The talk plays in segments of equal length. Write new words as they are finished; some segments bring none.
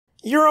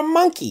You're a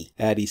monkey,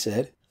 Addie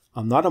said.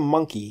 I'm not a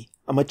monkey,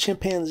 I'm a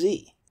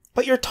chimpanzee.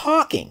 But you're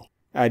talking.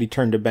 Addie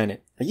turned to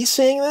Bennett. Are you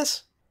seeing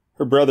this?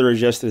 Her brother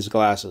adjusted his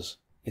glasses.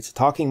 It's a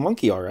talking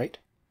monkey, all right.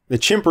 The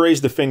chimp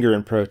raised a finger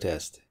in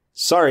protest.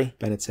 Sorry,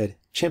 Bennett said.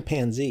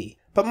 Chimpanzee.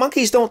 But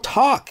monkeys don't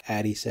talk,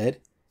 Addie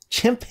said.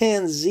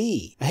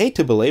 Chimpanzee. I hate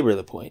to belabor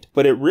the point,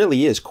 but it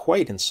really is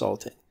quite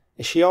insulting.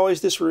 Is she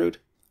always this rude?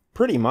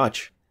 Pretty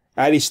much.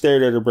 Addie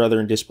stared at her brother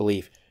in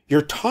disbelief.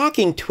 You're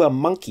talking to a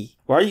monkey.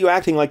 Why are you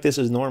acting like this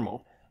is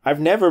normal? I've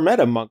never met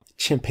a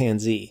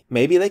chimpanzee.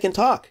 Maybe they can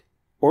talk.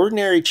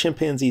 Ordinary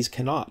chimpanzees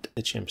cannot,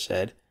 the chimp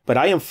said, but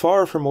I am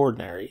far from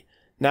ordinary.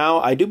 Now,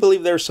 I do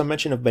believe there is some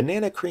mention of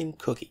banana cream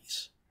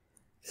cookies.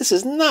 This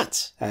is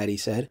nuts, Addie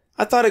said.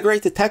 I thought a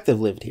great detective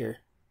lived here.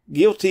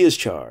 Guilty as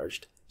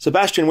charged.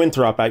 Sebastian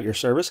Winthrop at your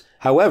service.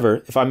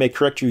 However, if I may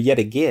correct you yet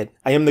again,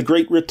 I am the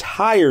great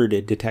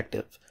retired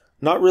detective.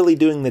 Not really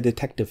doing the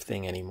detective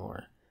thing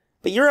anymore.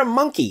 But you're a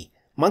monkey.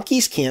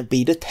 Monkeys can't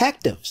be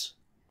detectives.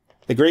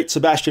 The great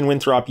Sebastian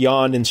Winthrop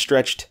yawned and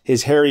stretched,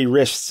 his hairy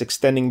wrists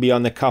extending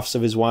beyond the cuffs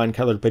of his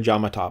wine-colored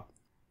pajama top.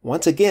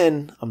 Once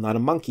again, I'm not a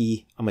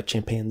monkey, I'm a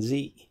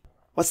chimpanzee.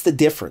 What's the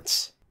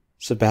difference?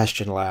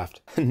 Sebastian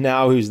laughed.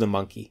 Now who's the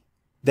monkey?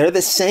 They're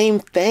the same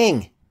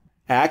thing.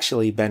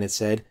 Actually, Bennett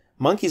said,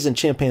 monkeys and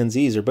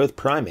chimpanzees are both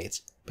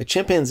primates, but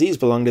chimpanzees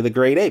belong to the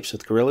great apes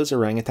with gorillas,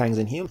 orangutans,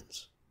 and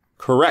humans.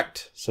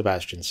 Correct,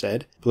 Sebastian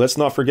said, but let's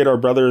not forget our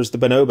brothers the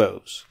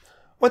bonobos.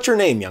 What's your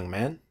name, young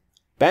man?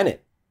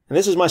 Bennett. And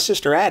this is my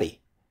sister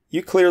Addie.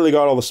 You clearly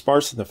got all the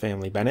smarts in the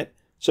family, Bennett,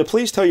 so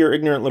please tell your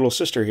ignorant little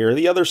sister here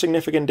the other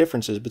significant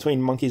differences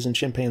between monkeys and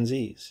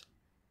chimpanzees.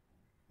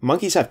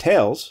 Monkeys have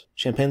tails,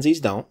 chimpanzees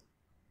don't.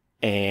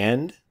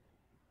 And...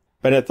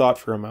 Bennett thought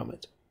for a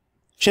moment.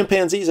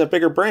 Chimpanzees have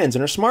bigger brains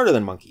and are smarter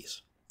than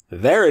monkeys.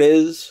 There it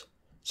is.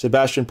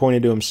 Sebastian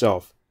pointed to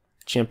himself.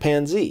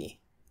 Chimpanzee.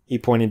 He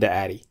pointed to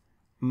Addie.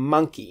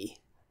 Monkey.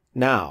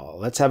 Now,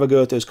 let's have a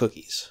go at those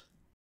cookies.